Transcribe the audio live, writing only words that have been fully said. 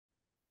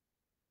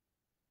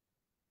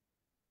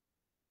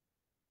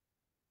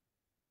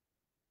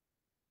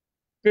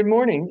Good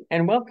morning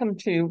and welcome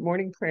to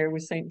morning prayer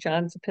with St.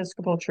 John's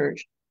Episcopal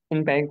Church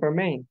in Bangor,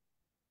 Maine.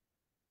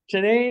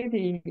 Today,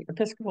 the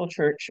Episcopal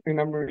Church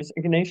remembers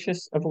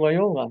Ignatius of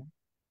Loyola.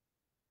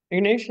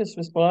 Ignatius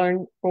was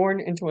born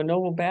into a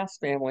noble Basque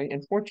family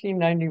in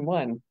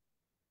 1491,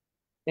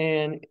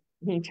 and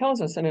he tells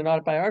us in an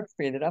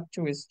autobiography that up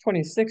to his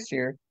 26th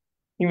year,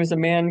 he was a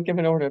man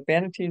given over to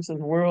vanities of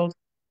the world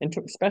and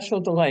took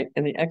special delight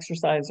in the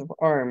exercise of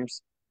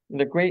arms, and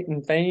the great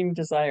and vain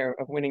desire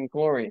of winning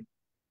glory.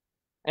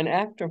 An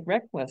act of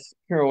reckless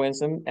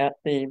heroism at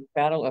the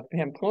Battle of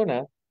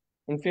Pamplona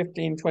in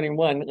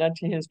 1521 led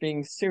to his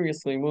being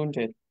seriously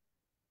wounded.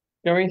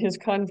 During his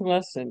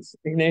convalescence,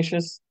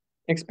 Ignatius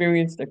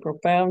experienced a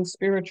profound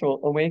spiritual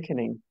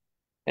awakening,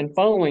 and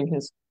following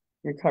his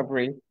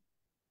recovery,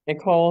 a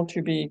call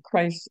to be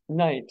Christ's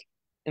knight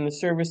in the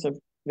service of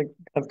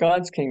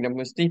God's kingdom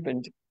was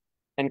deepened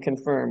and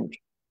confirmed.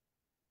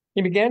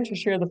 He began to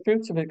share the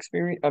fruits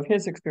of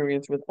his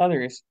experience with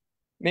others,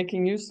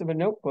 making use of a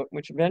notebook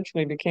which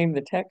eventually became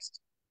the text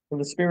of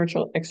the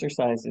spiritual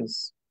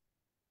exercises.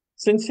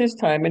 Since his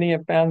time, many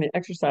have found the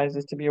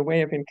exercises to be a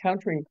way of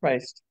encountering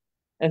Christ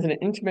as an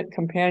intimate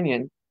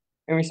companion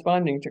and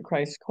responding to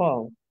Christ's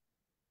call.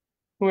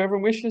 Whoever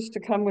wishes to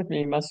come with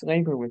me must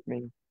labor with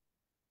me.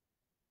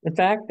 The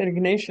fact that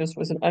Ignatius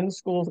was an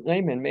unschooled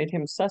layman made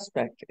him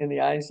suspect in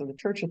the eyes of the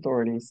church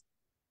authorities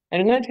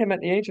and led him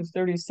at the age of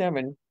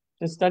 37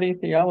 to study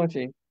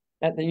theology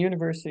at the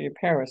University of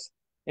Paris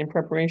in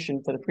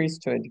preparation for the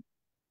priesthood.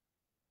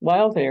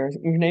 While there,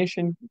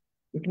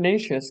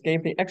 Ignatius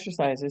gave the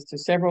exercises to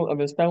several of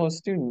his fellow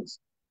students,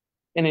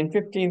 and in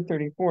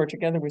 1534,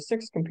 together with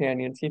 6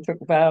 companions, he took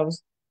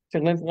vows to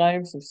live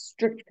lives of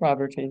strict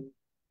poverty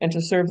and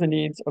to serve the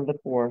needs of the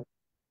poor.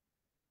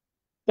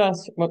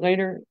 Thus, what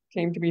later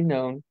came to be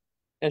known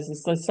as the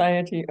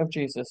Society of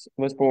Jesus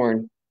was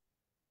born.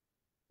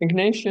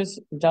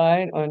 Ignatius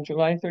died on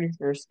July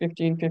 31st,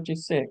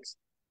 1556,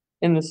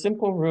 in the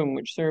simple room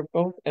which served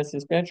both as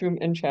his bedroom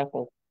and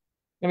chapel,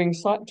 having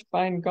sought to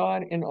find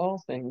God in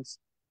all things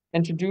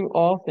and to do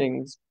all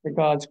things for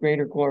God's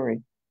greater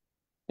glory.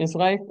 His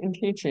life and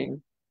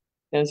teaching,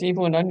 as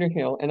Evelyn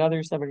Underhill and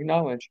others have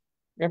acknowledged,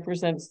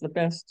 represents the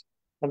best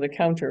of the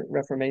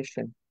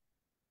Counter-Reformation.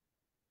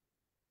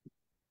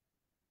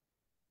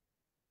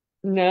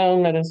 Now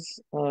let us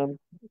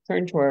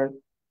turn to our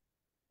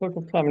Book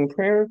of Common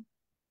Prayer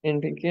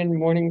and begin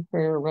morning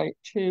prayer right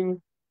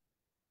to,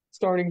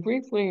 starting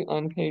briefly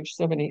on page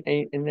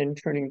 78 and then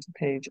turning to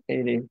page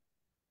 80.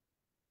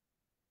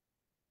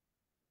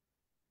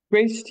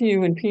 Grace to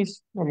you and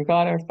peace from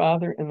God our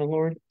Father and the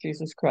Lord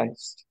Jesus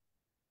Christ.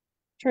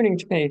 Turning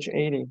to page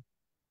 80.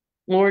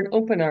 Lord,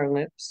 open our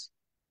lips,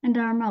 and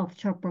our mouth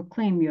shall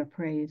proclaim your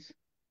praise.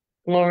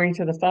 Glory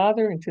to the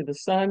Father, and to the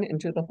Son, and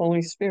to the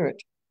Holy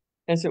Spirit,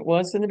 as it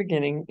was in the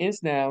beginning,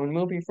 is now, and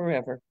will be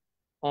forever.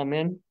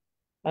 Amen.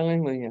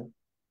 Alleluia.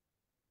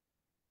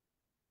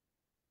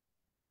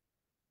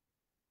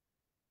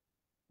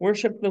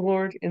 Worship the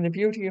Lord in the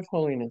beauty of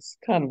holiness.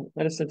 Come,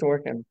 let us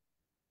adore him.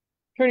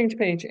 Turning to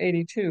page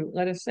 82,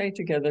 let us say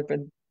together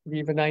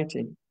Viva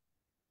Nighty.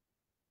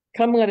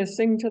 Come, let us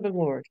sing to the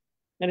Lord.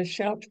 Let us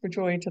shout for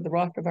joy to the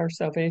rock of our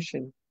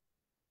salvation.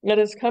 Let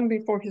us come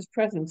before his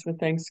presence with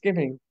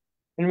thanksgiving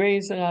and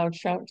raise a loud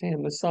shout to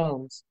him with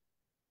psalms.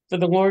 For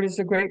the Lord is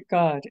a great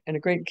God and a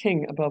great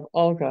King above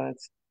all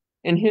gods.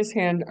 In his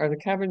hand are the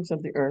caverns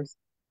of the earth,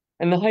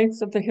 and the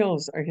heights of the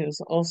hills are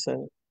his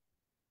also.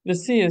 The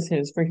sea is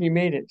his, for he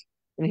made it,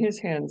 and his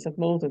hands have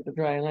molded the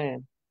dry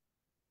land.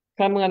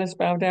 Come, let us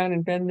bow down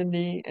and bend the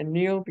knee and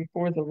kneel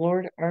before the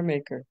Lord our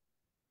Maker.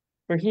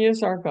 For he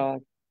is our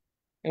God,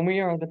 and we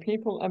are the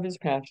people of his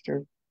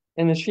pasture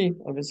and the sheep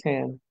of his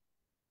hand.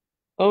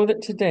 Oh,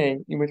 that today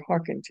you would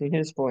hearken to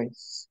his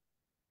voice.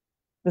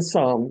 The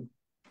Psalm.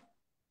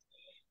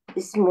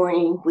 This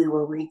morning we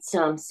will read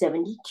Psalm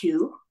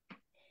 72,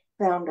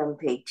 found on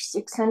page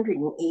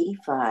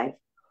 685,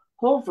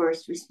 whole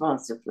verse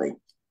responsively.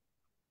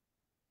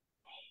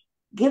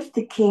 Give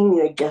the king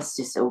your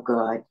justice, O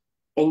God,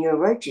 and your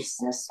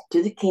righteousness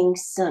to the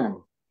king's son,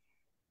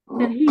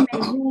 that he may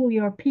rule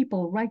your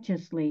people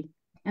righteously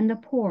and the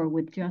poor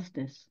with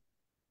justice.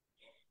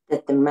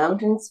 That the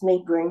mountains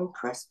may bring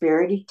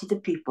prosperity to the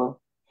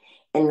people,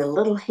 and the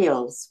little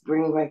hills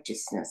bring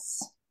righteousness.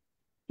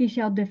 He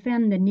shall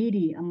defend the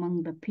needy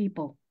among the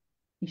people.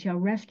 He shall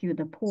rescue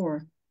the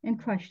poor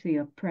and crush the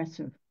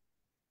oppressive.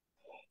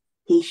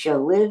 He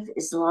shall live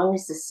as long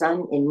as the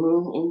sun and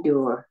moon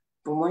endure,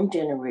 from one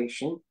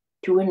generation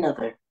to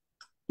another.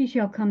 He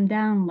shall come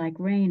down like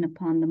rain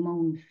upon the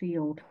mown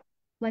field,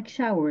 like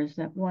showers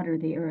that water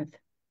the earth.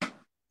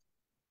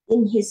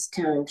 In his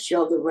time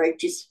shall the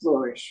righteous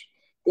flourish.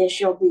 There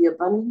shall be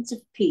abundance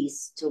of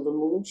peace till the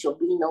moon shall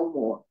be no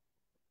more.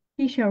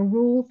 He shall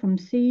rule from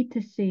sea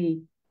to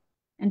sea,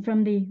 and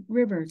from the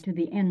river to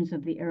the ends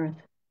of the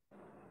earth.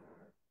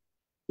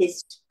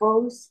 His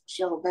foes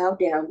shall bow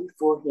down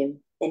before him,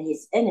 and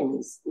his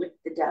enemies lick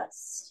the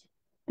dust.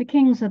 The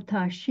kings of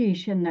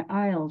Tarshish and the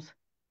isles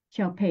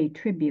shall pay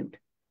tribute,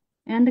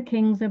 and the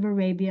kings of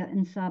Arabia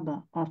and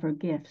Saba offer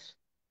gifts.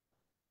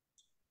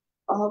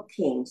 All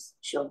kings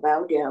shall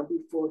bow down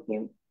before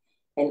him,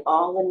 and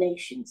all the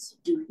nations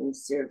do him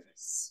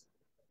service.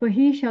 For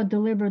he shall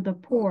deliver the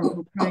poor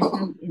who cries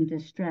out in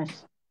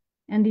distress,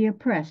 and the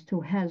oppressed who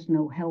has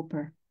no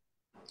helper.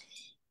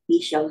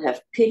 He shall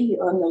have pity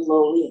on the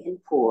lowly and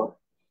poor.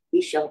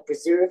 He shall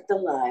preserve the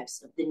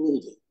lives of the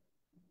needy.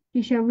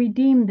 He shall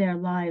redeem their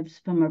lives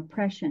from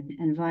oppression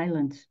and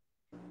violence,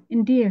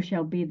 and dear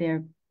shall be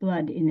their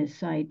blood in his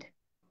sight.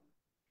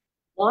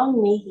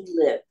 Long may he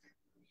live,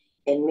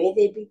 and may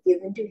they be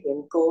given to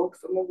him gold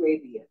from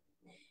Arabia.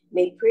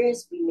 May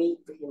prayers be made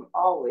for him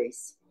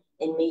always,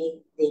 and may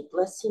they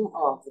bless him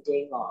all the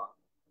day long.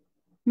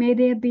 May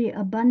there be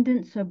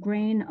abundance of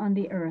grain on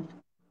the earth,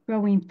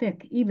 growing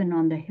thick even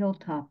on the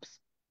hilltops.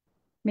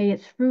 May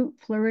its fruit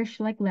flourish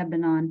like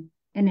Lebanon,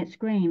 and its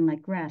grain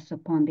like grass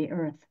upon the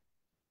earth.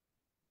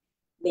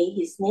 May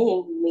his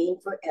name remain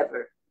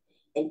forever,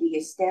 and be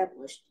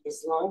established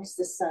as long as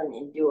the sun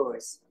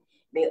endures.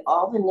 May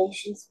all the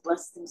nations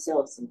bless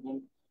themselves in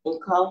him,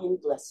 and call him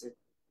blessed.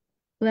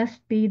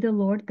 Blessed be the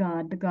Lord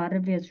God, the God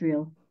of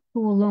Israel,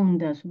 who alone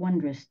does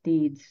wondrous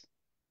deeds.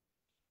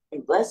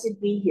 And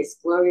blessed be his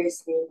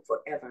glorious name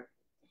forever.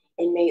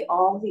 And may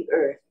all the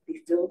earth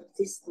be filled with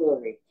his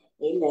glory.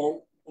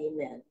 Amen.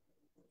 Amen.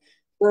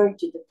 Glory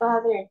to the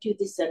Father, and to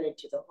the Son, and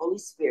to the Holy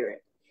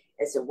Spirit,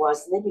 as it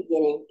was in the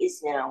beginning,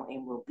 is now,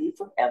 and will be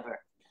forever.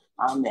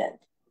 Amen.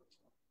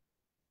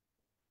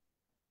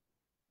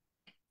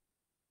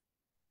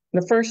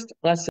 The first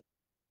lesson.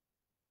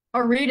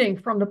 A reading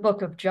from the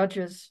book of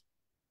Judges.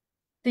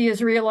 The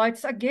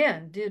Israelites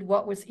again did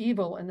what was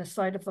evil in the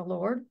sight of the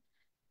Lord,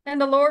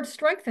 and the Lord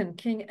strengthened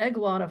King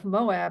Eglon of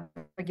Moab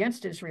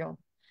against Israel,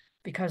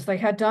 because they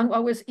had done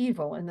what was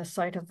evil in the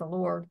sight of the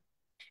Lord.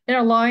 In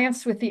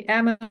alliance with the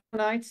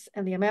Ammonites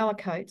and the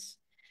Amalekites,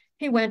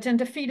 he went and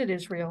defeated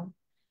Israel,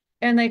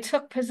 and they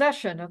took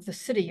possession of the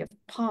city of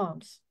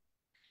palms.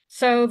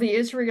 So the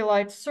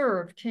Israelites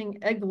served King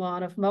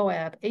Eglon of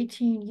Moab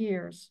 18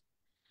 years.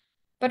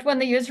 But when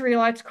the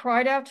Israelites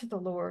cried out to the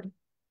Lord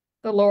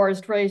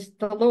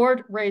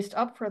raised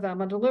up for them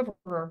a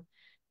deliverer,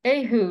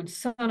 Ehud,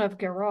 son of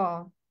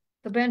Gerah,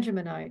 the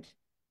Benjaminite,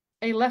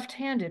 a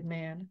left-handed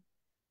man.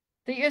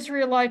 The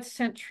Israelites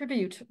sent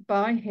tribute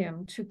by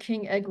him to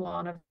King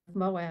Eglon of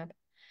Moab.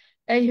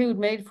 Ehud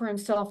made for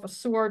himself a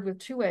sword with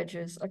 2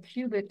 edges, a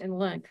cubit in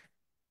length,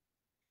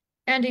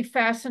 and he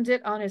fastened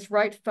it on his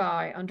right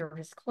thigh under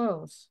his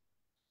clothes.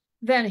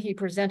 Then he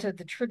presented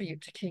the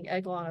tribute to King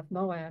Eglon of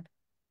Moab.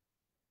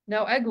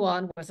 Now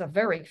Eglon was a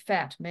very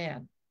fat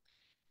man.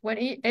 When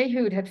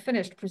Ehud had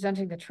finished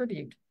presenting the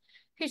tribute,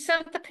 he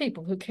sent the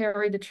people who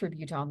carried the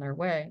tribute on their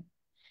way.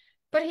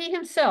 But he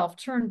himself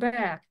turned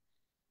back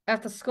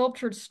at the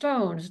sculptured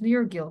stones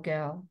near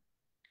Gilgal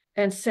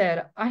and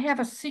said, "I have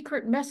a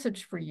secret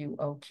message for you,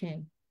 O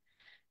king."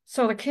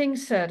 So the king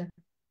said,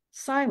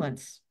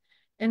 "Silence,"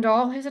 and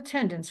all his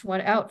attendants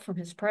went out from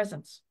his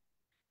presence.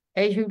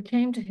 Ehud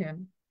came to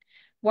him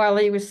while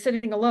he was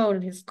sitting alone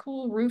in his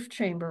cool roof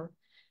chamber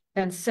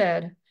and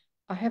said,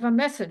 "I have a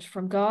message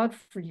from God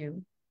for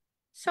you."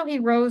 So he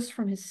rose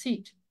from his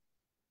seat.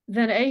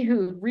 Then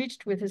Ehud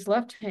reached with his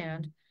left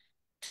hand,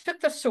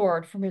 took the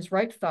sword from his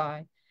right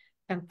thigh,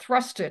 and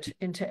thrust it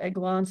into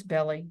Eglon's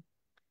belly.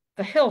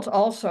 The hilt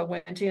also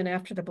went in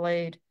after the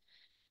blade,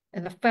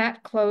 and the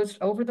fat closed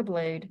over the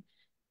blade,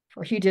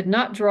 for he did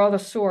not draw the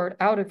sword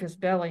out of his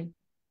belly,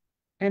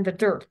 and the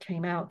dirt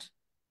came out.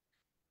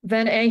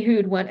 Then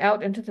Ehud went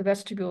out into the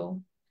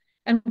vestibule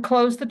and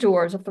closed the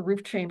doors of the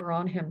roof chamber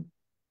on him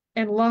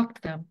and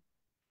locked them.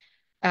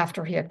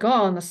 After he had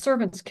gone, the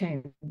servants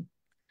came.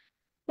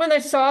 When they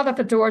saw that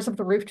the doors of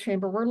the roof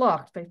chamber were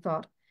locked, they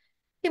thought,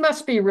 "He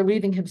must be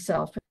relieving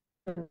himself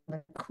in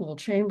the cool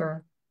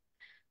chamber."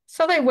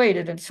 So they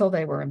waited until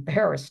they were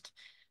embarrassed.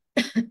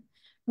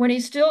 When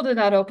he still did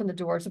not open the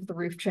doors of the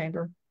roof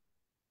chamber,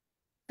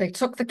 they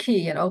took the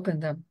key and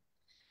opened them.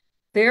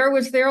 There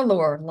was their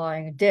lord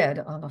lying dead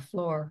on the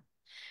floor.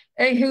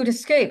 Ehud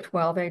escaped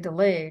while they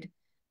delayed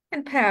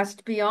and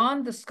passed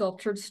beyond the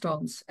sculptured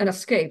stones and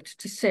escaped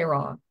to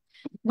Serah.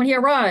 When he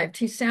arrived,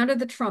 he sounded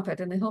the trumpet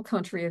in the hill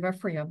country of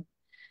Ephraim,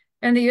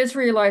 and the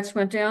Israelites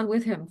went down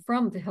with him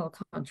from the hill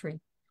country,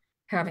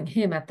 having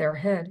him at their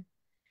head.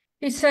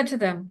 He said to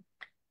them,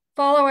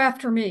 "Follow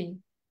after me,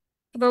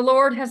 for the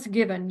Lord has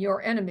given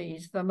your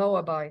enemies, the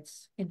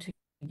Moabites, into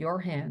your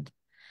hand."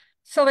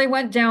 So they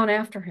went down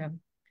after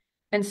him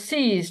and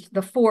seized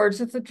the fords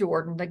of the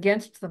Jordan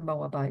against the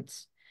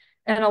Moabites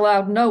and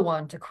allowed no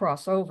one to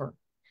cross over.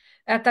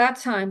 At that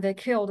time, they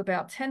killed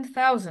about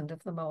 10,000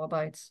 of the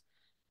Moabites,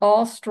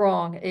 all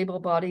strong,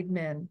 able-bodied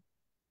men.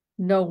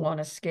 No one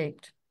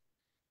escaped.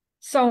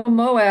 So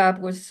Moab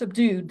was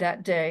subdued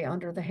that day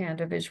under the hand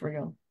of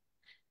Israel,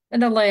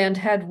 and the land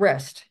had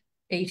rest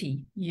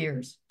 80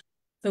 years.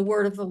 The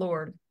word of the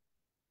Lord.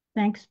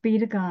 Thanks be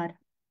to God.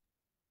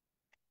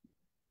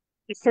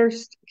 The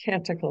first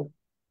canticle.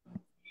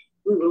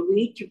 We will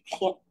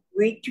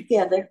read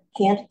together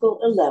Canticle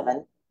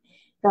 11,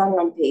 found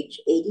on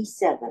page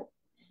 87,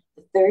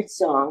 the third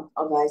song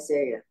of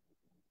Isaiah.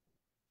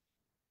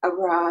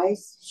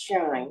 Arise,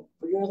 shine,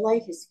 for your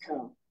light has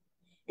come,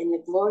 and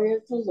the glory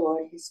of the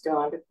Lord has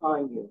dawned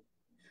upon you.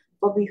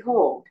 For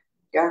behold,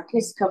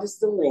 darkness covers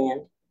the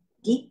land,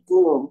 deep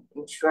gloom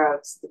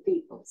enshrouds the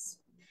peoples.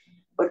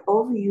 But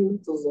over you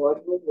the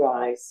Lord will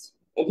rise,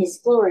 and his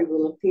glory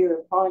will appear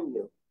upon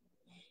you.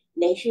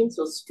 Nations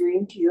will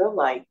stream to your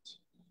light,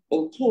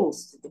 and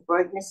kings to the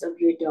brightness of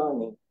your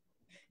dawning.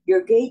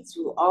 Your gates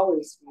will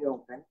always be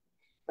open.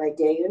 By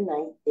day or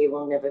night they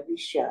will never be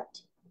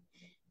shut.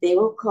 They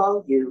will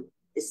call you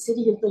the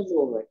city of the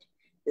Lord,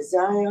 the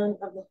Zion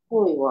of the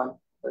Holy One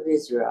of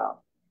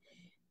Israel.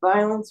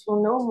 Violence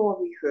will no more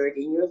be heard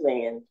in your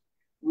land,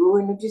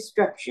 ruin or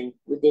destruction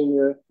within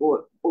your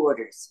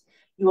borders.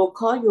 You will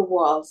call your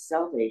walls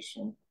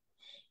salvation,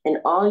 and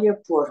all your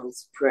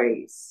portals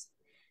praise.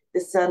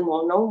 The sun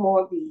will no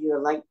more be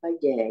your light by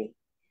day.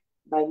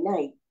 By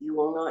night you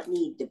will not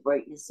need the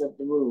brightness of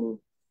the moon.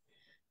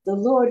 The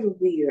Lord will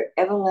be your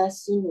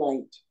everlasting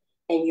light,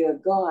 and your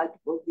God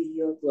will be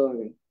your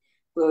glory.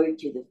 Glory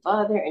to the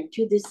Father, and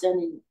to the Son,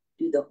 and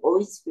to the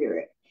Holy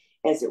Spirit,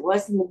 as it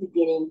was in the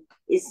beginning,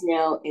 is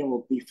now, and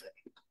will be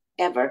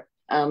forever.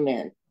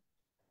 Amen.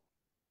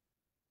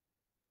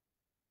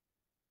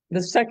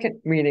 The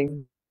second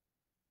reading.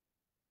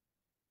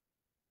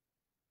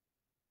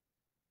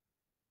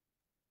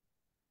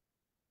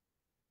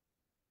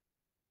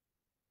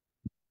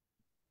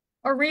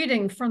 A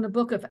reading from the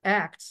book of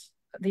Acts,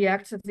 the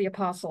Acts of the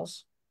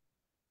Apostles.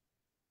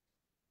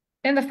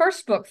 In the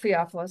first book,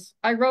 Theophilus,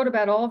 I wrote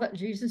about all that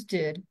Jesus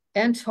did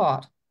and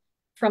taught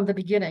from the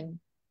beginning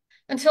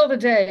until the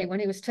day when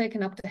he was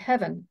taken up to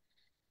heaven,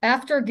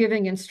 after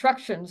giving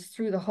instructions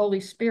through the Holy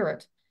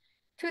Spirit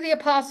to the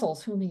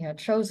apostles whom he had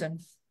chosen.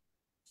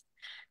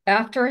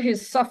 After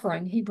his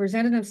suffering, he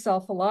presented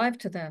himself alive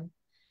to them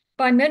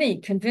by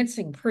many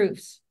convincing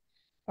proofs,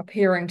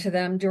 appearing to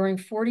them during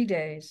 40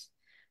 days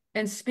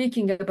and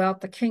speaking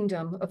about the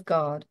kingdom of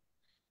God.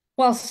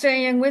 While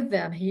staying with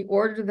them, he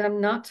ordered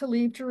them not to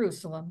leave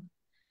Jerusalem,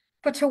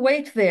 but to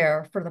wait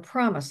there for the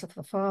promise of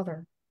the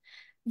Father.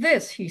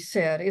 This, he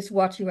said, is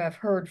what you have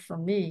heard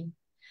from me.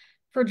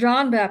 For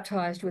John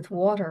baptized with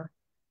water,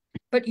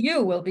 but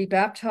you will be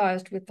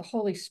baptized with the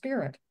Holy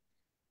Spirit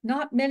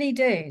not many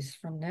days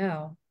from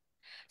now.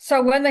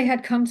 So when they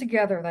had come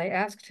together, they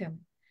asked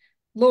him,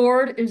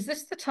 Lord, is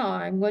this the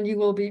time when you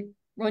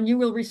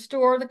will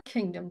restore the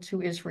kingdom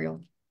to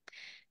Israel?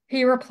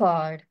 He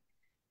replied,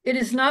 it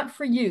is not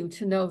for you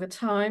to know the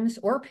times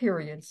or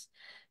periods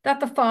that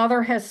the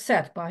Father has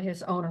set by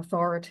his own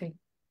authority,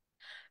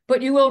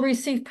 but you will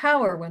receive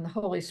power when the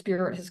Holy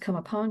Spirit has come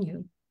upon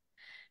you,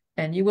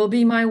 and you will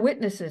be my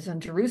witnesses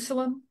in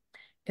Jerusalem,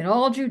 in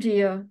all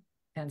Judea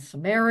and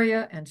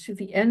Samaria, and to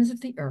the ends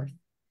of the earth.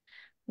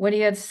 When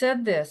he had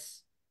said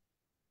this,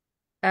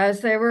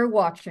 as they were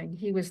watching,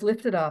 he was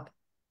lifted up,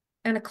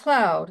 and a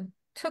cloud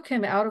took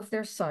him out of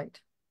their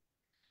sight.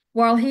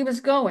 While he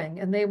was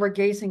going, and they were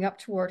gazing up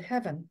toward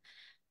heaven,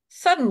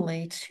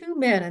 suddenly 2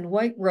 men in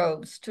white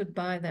robes stood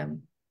by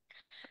them.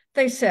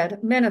 They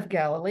said, Men of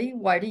Galilee,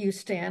 why do you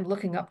stand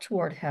looking up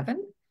toward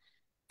heaven?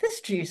 This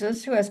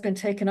Jesus, who has been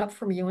taken up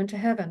from you into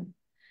heaven,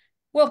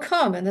 will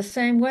come in the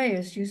same way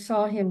as you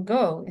saw him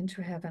go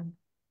into heaven.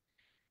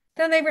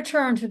 Then they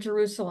returned to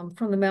Jerusalem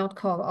from the mount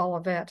called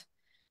Olivet,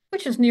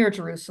 which is near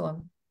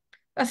Jerusalem,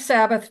 a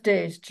Sabbath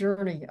day's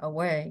journey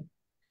away.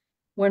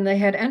 When they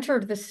had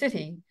entered the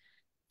city,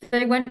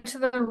 they went to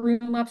the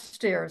room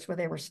upstairs where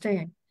they were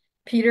staying.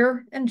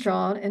 Peter and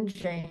John and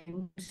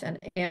James and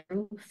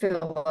Andrew,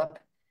 Philip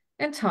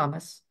and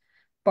Thomas,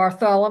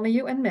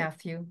 Bartholomew and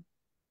Matthew,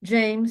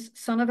 James,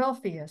 son of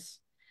Alphaeus,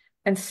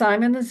 and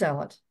Simon the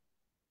Zealot,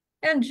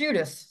 and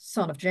Judas,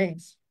 son of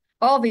James.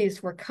 All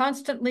these were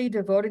constantly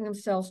devoting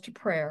themselves to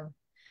prayer,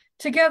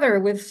 together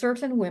with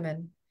certain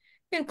women,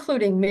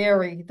 including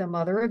Mary, the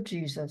mother of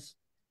Jesus,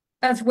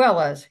 as well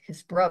as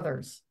his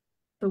brothers.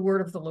 The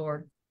word of the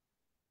Lord.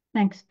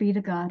 Thanks be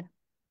to God.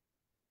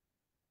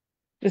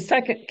 The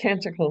second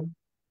canticle.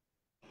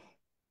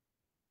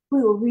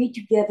 We will read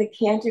together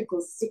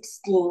Canticle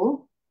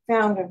 16,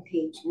 found on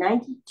page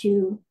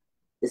 92,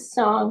 the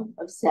Song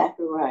of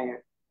Zechariah.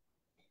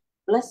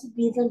 Blessed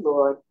be the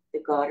Lord, the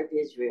God of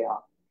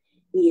Israel.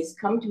 He has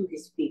come to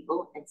his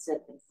people and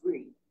set them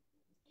free.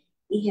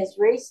 He has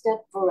raised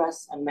up for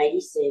us a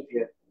mighty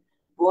Savior,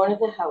 born of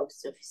the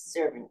house of his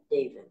servant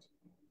David.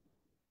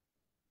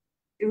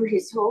 Through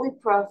his holy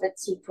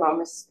prophets he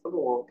promised of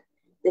old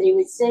that he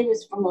would save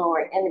us from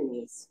our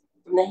enemies,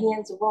 from the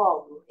hands of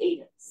all who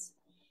hate us.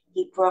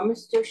 He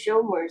promised to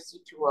show mercy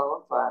to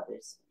our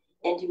fathers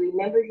and to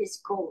remember his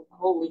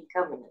holy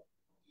covenant.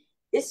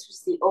 This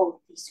was the oath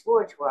he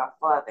swore to our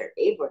father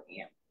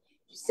Abraham,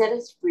 to set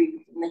us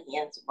free from the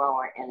hands of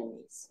our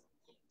enemies,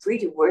 free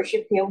to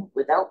worship him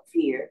without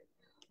fear,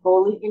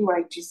 holy and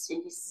righteous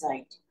in his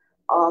sight,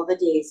 all the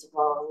days of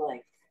our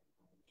life.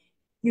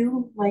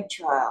 You, my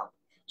child,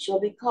 shall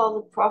be called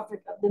the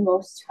prophet of the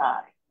Most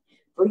High,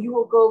 for you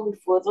will go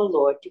before the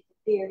Lord to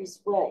prepare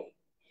his way,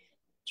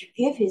 to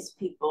give his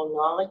people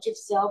knowledge of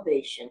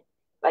salvation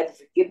by the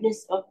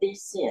forgiveness of their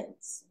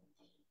sins.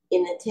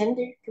 In the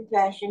tender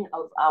compassion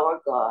of our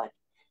God,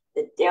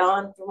 the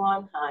dawn from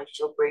on high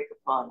shall break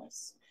upon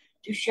us,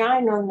 to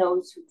shine on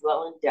those who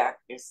dwell in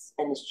darkness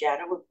and the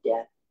shadow of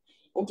death,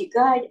 and to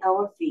guide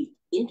our feet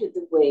into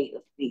the way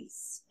of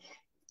peace.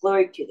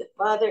 Glory to the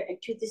Father,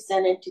 and to the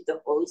Son, and to the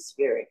Holy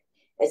Spirit,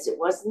 as it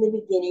was in the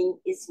beginning,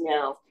 is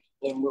now,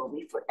 and will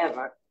be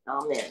forever.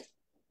 Amen.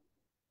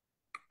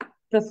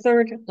 The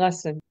third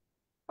lesson.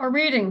 A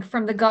reading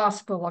from the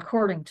Gospel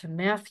according to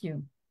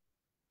Matthew.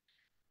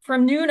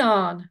 From noon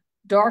on,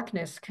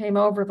 darkness came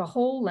over the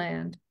whole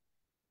land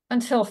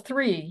until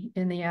 3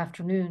 in the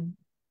afternoon.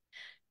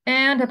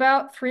 And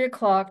about 3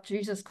 o'clock,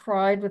 Jesus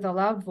cried with a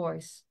loud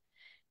voice,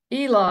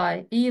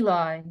 Eli,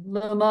 Eli,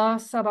 lama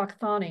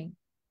sabachthani.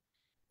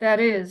 That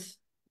is,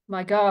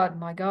 my God,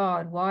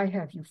 why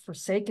have you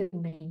forsaken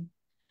me?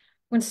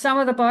 When some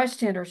of the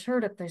bystanders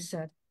heard it, they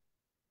said,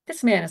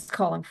 this man is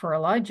calling for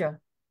Elijah.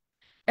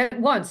 At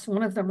once,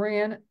 one of them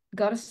ran,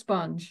 got a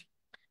sponge,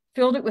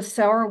 filled it with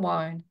sour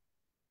wine,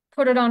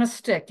 put it on a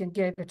stick, and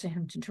gave it to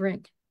him to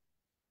drink.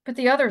 But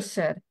the others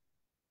said,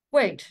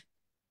 wait,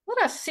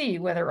 let us see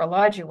whether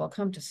Elijah will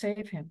come to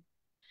save him.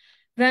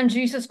 Then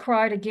Jesus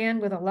cried again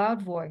with a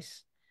loud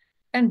voice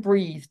and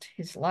breathed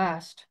his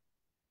last.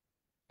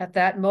 At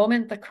that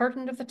moment, the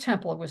curtain of the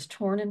temple was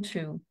torn in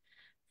two,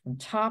 from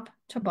top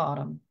to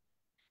bottom.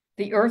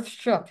 The earth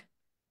shook,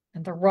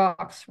 and the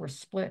rocks were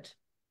split.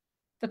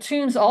 The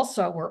tombs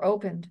also were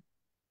opened,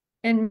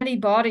 and many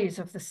bodies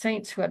of the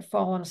saints who had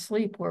fallen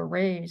asleep were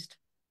raised.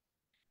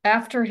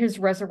 After his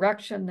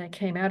resurrection, they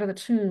came out of the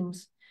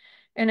tombs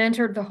and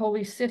entered the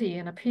holy city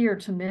and appeared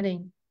to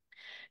many.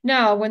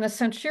 Now, when the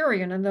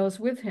centurion and those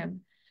with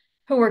him,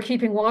 who were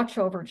keeping watch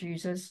over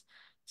Jesus,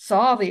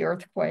 saw the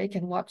earthquake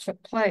and what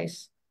took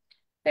place,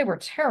 they were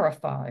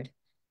terrified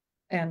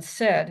and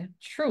said,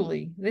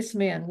 truly, this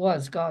man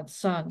was God's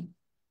son.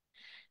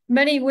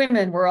 Many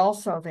women were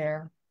also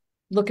there,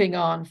 looking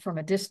on from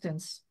a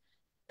distance.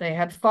 They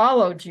had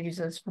followed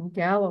Jesus from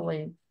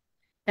Galilee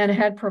and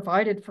had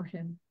provided for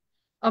him.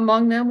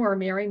 Among them were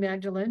Mary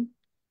Magdalene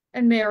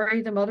and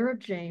Mary, the mother of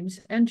James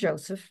and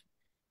Joseph,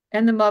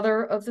 and the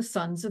mother of the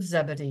sons of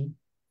Zebedee.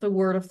 The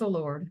word of the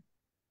Lord.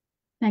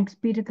 Thanks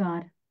be to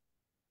God.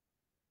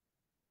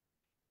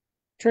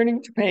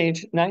 Turning to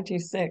page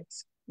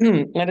 96,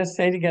 let us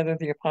say together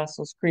the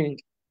Apostles' Creed.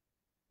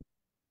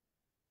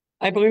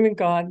 I believe in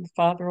God, the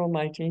Father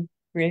Almighty,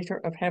 creator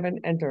of heaven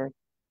and earth.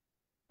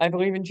 I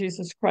believe in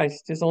Jesus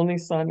Christ, his only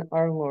Son,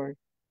 our Lord.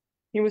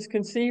 He was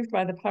conceived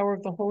by the power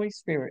of the Holy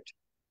Spirit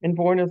and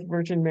born of the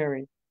Virgin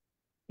Mary.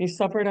 He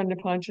suffered under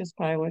Pontius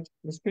Pilate,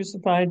 was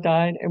crucified,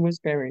 died, and was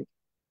buried.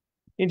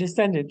 He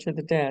descended to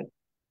the dead.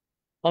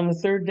 On the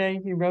third day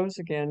he rose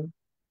again.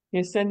 He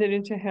ascended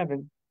into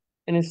heaven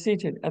and is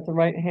seated at the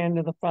right hand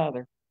of the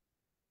Father.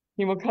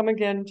 He will come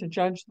again to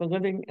judge the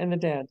living and the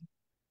dead.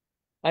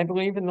 I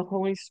believe in the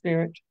Holy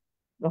Spirit,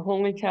 the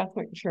Holy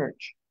Catholic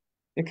Church,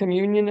 the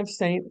communion of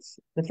saints,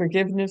 the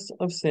forgiveness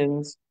of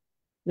sins,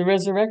 the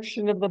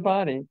resurrection of the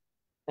body,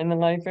 and the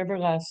life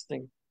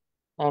everlasting.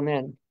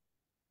 Amen.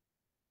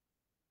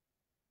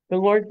 The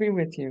Lord be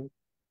with you.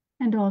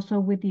 And also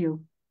with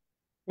you.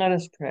 Let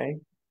us pray.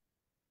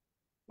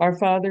 Our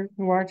Father,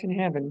 who art in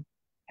heaven,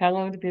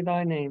 hallowed be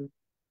thy name.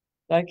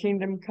 Thy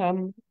kingdom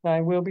come,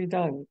 thy will be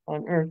done,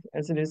 on earth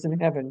as it is in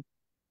heaven.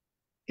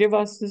 Give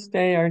us this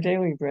day our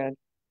daily bread,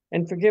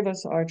 and forgive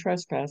us our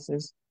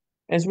trespasses,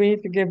 as we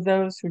forgive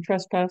those who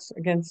trespass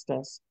against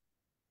us.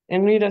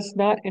 And lead us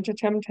not into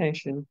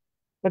temptation,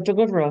 but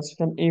deliver us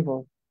from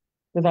evil.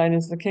 For thine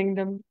is the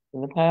kingdom,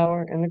 and the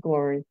power, and the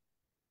glory,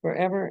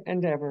 forever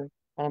and ever.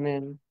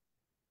 Amen.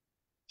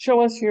 Show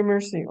us your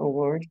mercy, O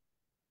Lord.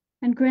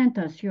 And grant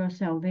us your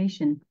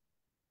salvation.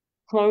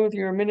 Clothe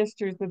your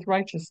ministers with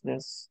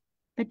righteousness.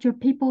 Let your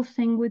people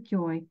sing with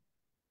joy.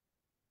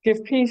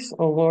 Give peace,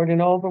 O Lord,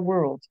 in all the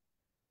world.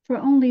 For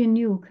only in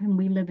you can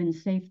we live in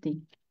safety.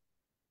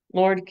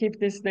 Lord, keep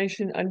this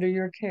nation under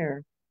your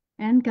care.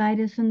 And guide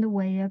us in the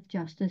way of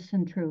justice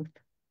and truth.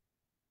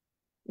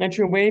 Let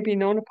your way be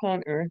known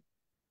upon earth.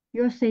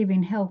 Your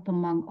saving health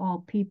among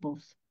all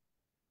peoples.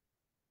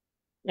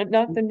 Let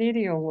not the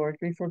needy, O Lord,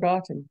 be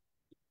forgotten.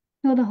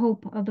 Nor the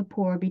hope of the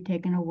poor be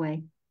taken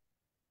away.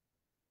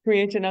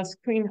 Create in us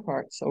clean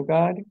hearts, O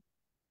God.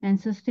 And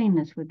sustain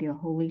us with your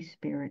Holy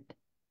Spirit.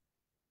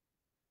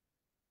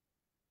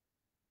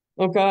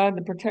 O God,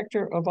 the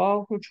protector of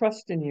all who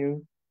trust in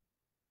you,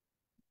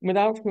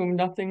 without whom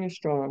nothing is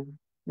strong,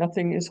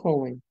 nothing is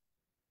holy.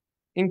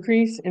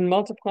 Increase and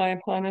multiply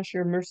upon us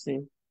your mercy,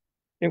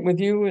 that with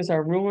you as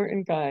our ruler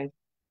and guide,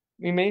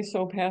 we may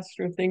so pass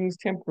through things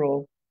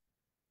temporal,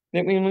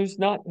 that we lose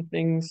not the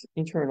things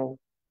eternal.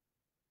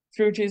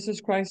 Through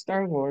Jesus Christ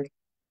our Lord,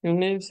 who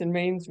lives and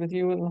reigns with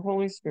you in the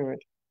Holy Spirit,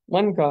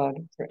 one God,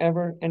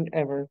 forever and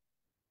ever.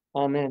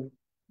 Amen.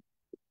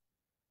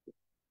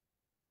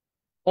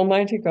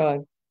 Almighty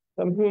God,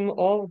 from whom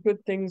all good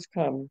things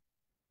come,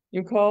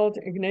 you called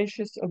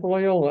Ignatius of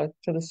Loyola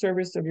to the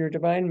service of your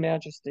divine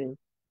majesty,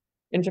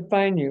 and to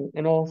find you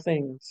in all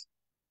things.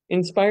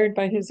 Inspired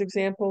by his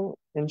example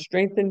and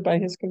strengthened by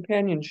his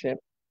companionship,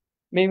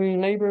 May we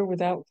labor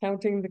without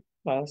counting the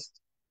cost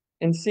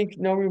and seek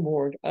no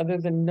reward other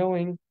than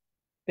knowing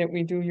that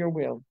we do your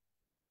will.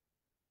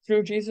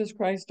 Through Jesus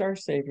Christ our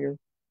Savior,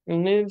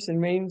 who lives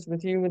and reigns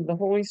with you in the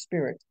Holy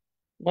Spirit,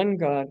 one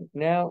God,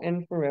 now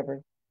and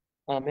forever.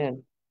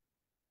 Amen.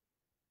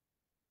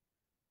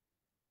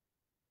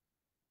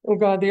 O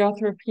God, the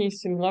author of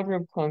peace and lover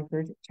of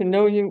concord, to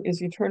know you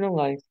is eternal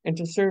life, and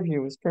to serve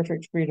you is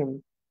perfect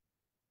freedom.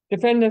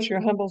 Defend us,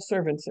 your humble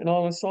servants, in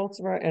all assaults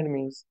of our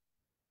enemies,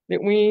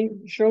 that we,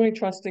 surely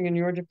trusting in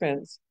your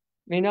defense,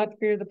 may not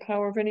fear the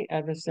power of any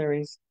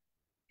adversaries,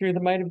 through the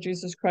might of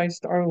Jesus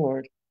Christ our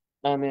Lord.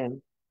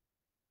 Amen.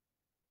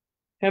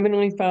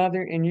 Heavenly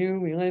Father, in you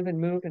we live and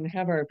move and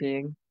have our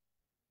being.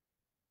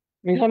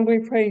 We humbly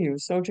pray you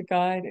so to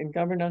guide and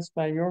govern us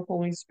by your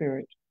Holy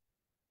Spirit,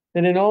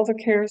 that in all the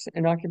cares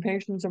and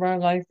occupations of our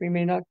life we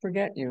may not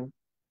forget you,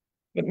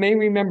 but may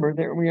remember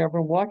that we are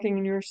ever walking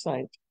in your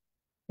sight,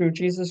 through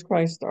Jesus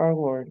Christ our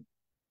Lord.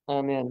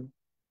 Amen.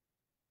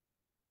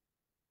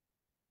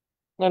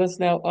 Let us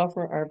now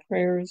offer our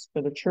prayers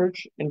for the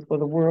church and for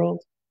the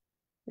world.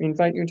 We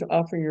invite you to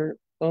offer your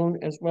own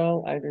as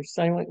well, either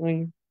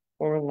silently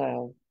or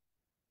aloud.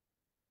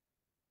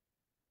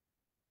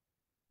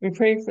 We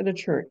pray for the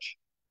church,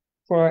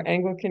 for our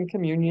Anglican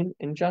Communion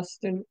and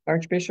Justin,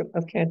 Archbishop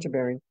of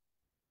Canterbury,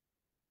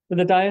 for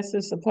the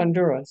Diocese of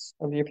Honduras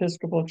of the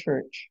Episcopal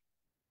Church,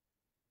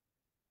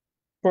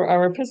 for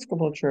our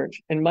Episcopal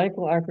Church and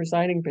Michael, our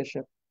presiding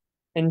bishop,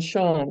 and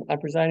Sean, our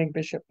presiding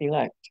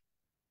bishop-elect,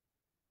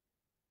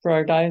 for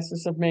our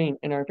Diocese of Maine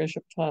and our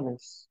Bishop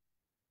Thomas.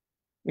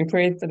 We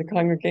pray for the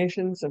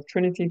congregations of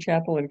Trinity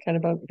Chapel in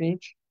Kennebuck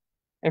Beach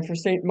and for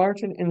St.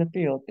 Martin in the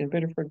Field in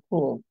Biddeford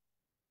Pool.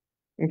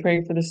 We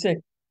pray for the sick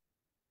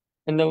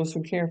and those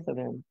who care for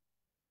them.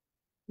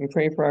 We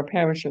pray for our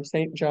parish of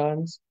St.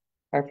 John's,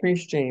 our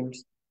priest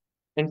James,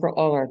 and for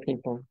all our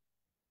people.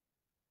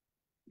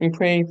 We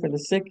pray for the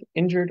sick,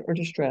 injured, or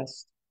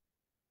distressed,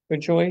 for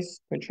Joyce,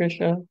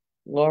 Patricia,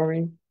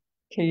 Laurie,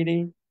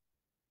 Katie,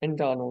 and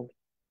Donald.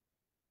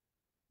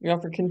 We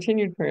offer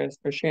continued prayers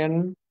for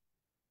Shannon,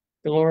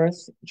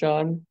 Dolores,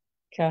 John,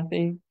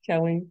 Kathy,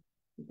 Kelly,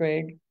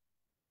 Greg,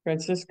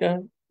 Francisca,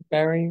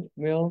 Barry,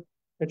 Will,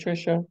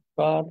 Patricia,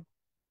 Bob,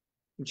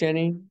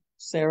 Jenny,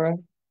 Sarah,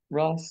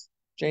 Ross,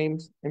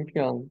 James, and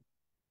Pyong.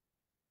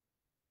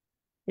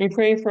 We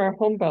pray for our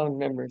homebound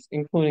members,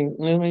 including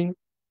Lily,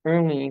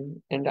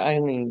 Erlene, and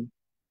Eileen.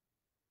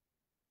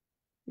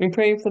 We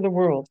pray for the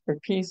world, for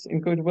peace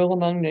and goodwill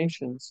among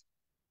nations,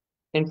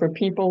 and for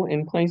people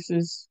in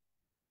places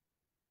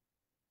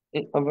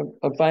of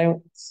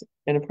violence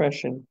and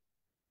oppression,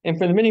 and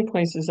for the many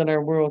places in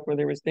our world where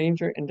there is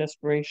danger and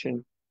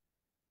desperation.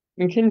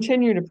 We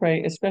continue to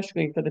pray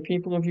especially for the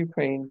people of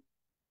Ukraine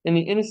and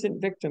the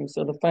innocent victims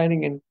of the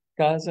fighting in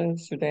Gaza,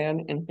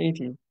 Sudan, and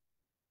Haiti,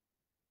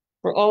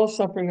 for all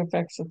suffering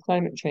effects of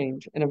climate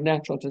change and of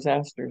natural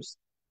disasters,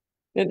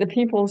 that the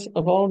peoples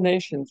of all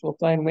nations will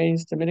find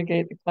ways to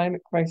mitigate the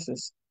climate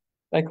crisis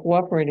by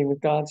cooperating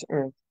with God's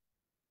earth,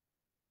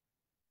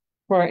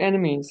 for our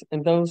enemies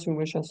and those who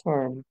wish us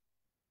harm.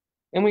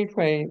 And we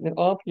pray that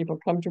all people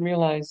come to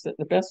realize that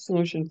the best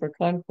solution for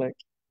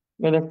conflict,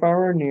 whether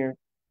far or near,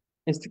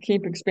 is to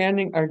keep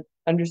expanding our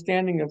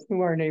understanding of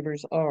who our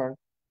neighbors are,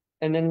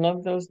 and then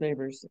love those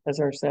neighbors as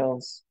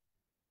ourselves.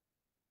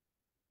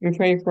 We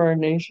pray for our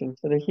nation,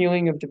 for the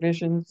healing of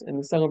divisions and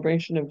the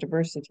celebration of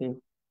diversity,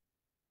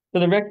 for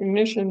the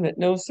recognition that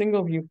no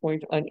single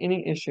viewpoint on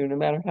any issue, no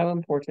matter how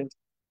important,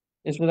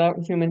 is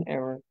without human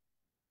error,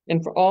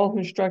 and for all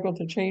who struggle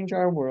to change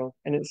our world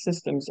and its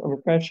systems of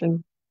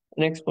oppression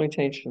and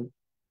exploitation.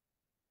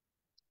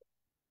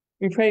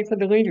 We pray for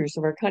the leaders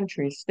of our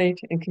country, state,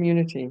 and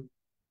community,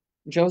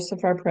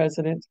 Joseph, our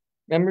president,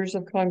 members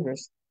of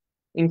Congress,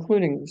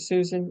 including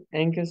Susan,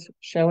 Angus,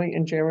 Shelley,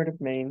 and Jared of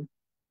Maine,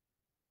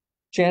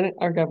 Janet,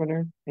 our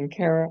governor, and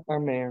Kara, our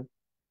mayor,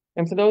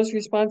 and for those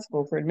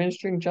responsible for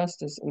administering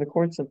justice in the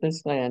courts of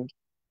this land,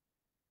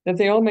 that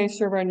they all may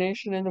serve our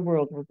nation and the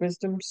world with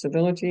wisdom,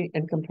 civility,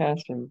 and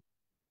compassion.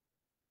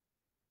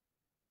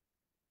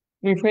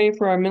 We pray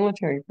for our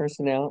military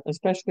personnel,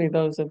 especially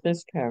those of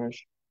this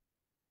parish,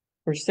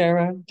 for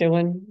Sarah,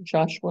 Dylan,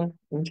 Joshua,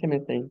 and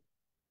Timothy.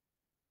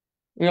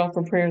 We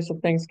offer prayers of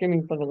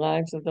thanksgiving for the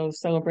lives of those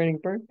celebrating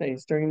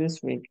birthdays during this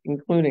week,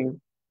 including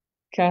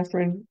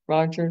Catherine,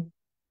 Roger,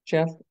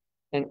 Jeff,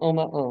 and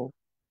Oma O.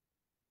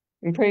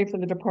 We pray for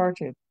the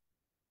departed,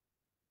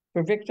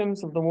 for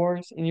victims of the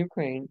wars in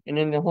Ukraine and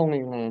in the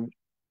Holy Land,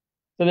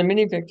 for the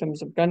many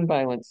victims of gun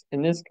violence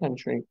in this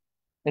country,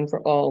 and for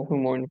all who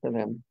mourn for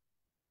them.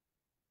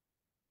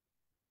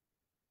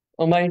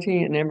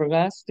 Almighty and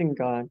everlasting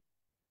God,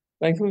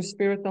 by whose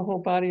Spirit the whole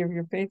body of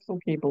your faithful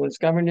people is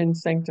governed and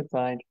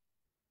sanctified,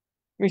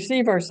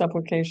 receive our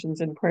supplications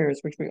and prayers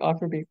which we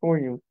offer before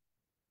you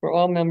for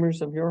all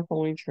members of your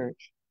holy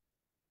church,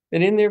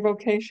 that in their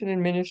vocation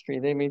and ministry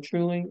they may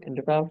truly and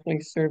devoutly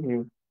serve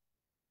you,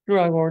 through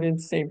our Lord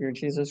and Savior,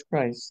 Jesus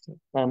Christ.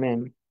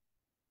 Amen.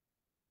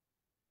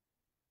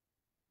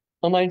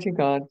 Almighty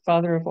God,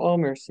 Father of all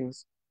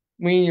mercies,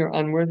 we, your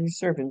unworthy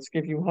servants,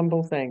 give you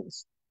humble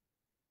thanks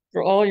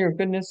for all your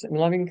goodness and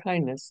loving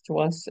kindness to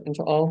us and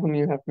to all whom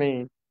you have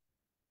made.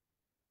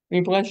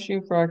 We bless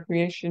you for our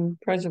creation,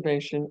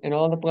 preservation, and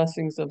all the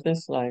blessings of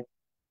this life,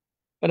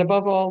 but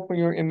above all for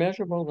your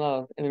immeasurable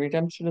love and the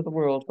redemption of the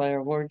world by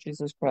our Lord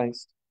Jesus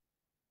Christ,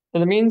 for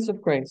the means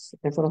of grace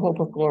and for the hope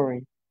of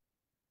glory.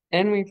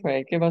 And we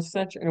pray, give us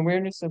such an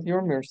awareness of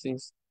your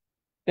mercies,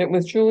 that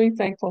with truly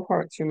thankful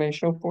hearts we may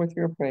show forth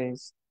your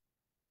praise,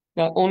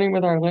 not only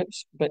with our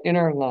lips, but in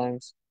our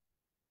lives,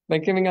 by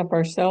giving up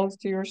ourselves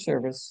to your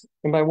service,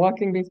 and by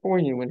walking before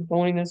you in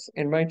holiness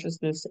and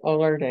righteousness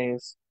all our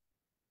days.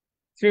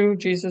 Through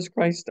Jesus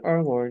Christ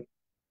our Lord,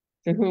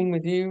 to whom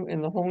with you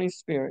and the Holy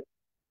Spirit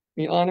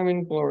be honor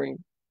and glory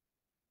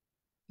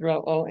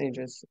throughout all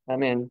ages.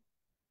 Amen.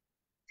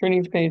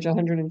 Turning to page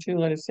 102,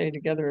 let us say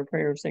together a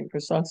prayer of St.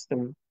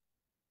 Chrysostom.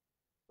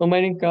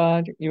 Almighty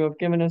God, you have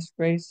given us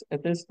grace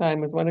at this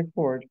time with one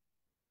accord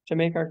to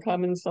make our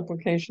common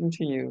supplication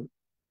to you.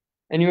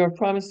 And you have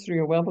promised through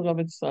your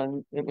well-beloved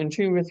Son that when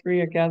 2 or 3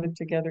 are gathered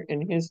together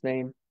in his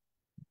name,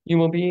 you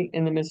will be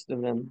in the midst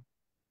of them.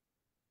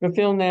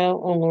 Fulfill now,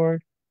 O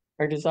Lord,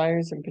 our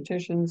desires and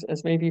petitions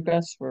as may be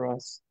best for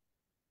us,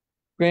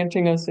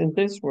 granting us in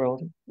this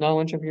world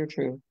knowledge of your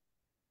truth,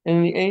 and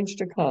in the age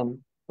to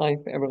come, life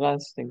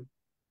everlasting.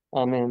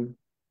 Amen.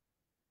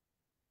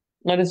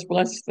 Let us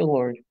bless the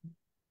Lord.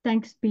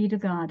 Thanks be to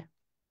God.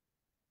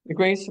 The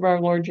grace of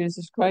our Lord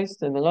Jesus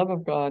Christ and the love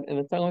of God and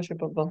the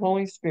fellowship of the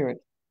Holy Spirit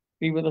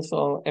be with us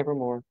all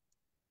evermore.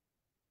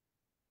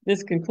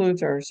 This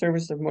concludes our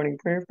service of morning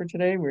prayer for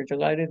today. We're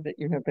delighted that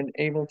you have been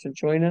able to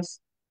join us,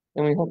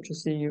 and we hope to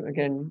see you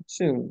again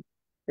soon,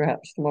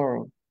 perhaps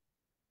tomorrow.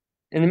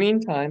 In the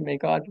meantime, may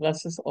God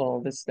bless us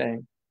all this day.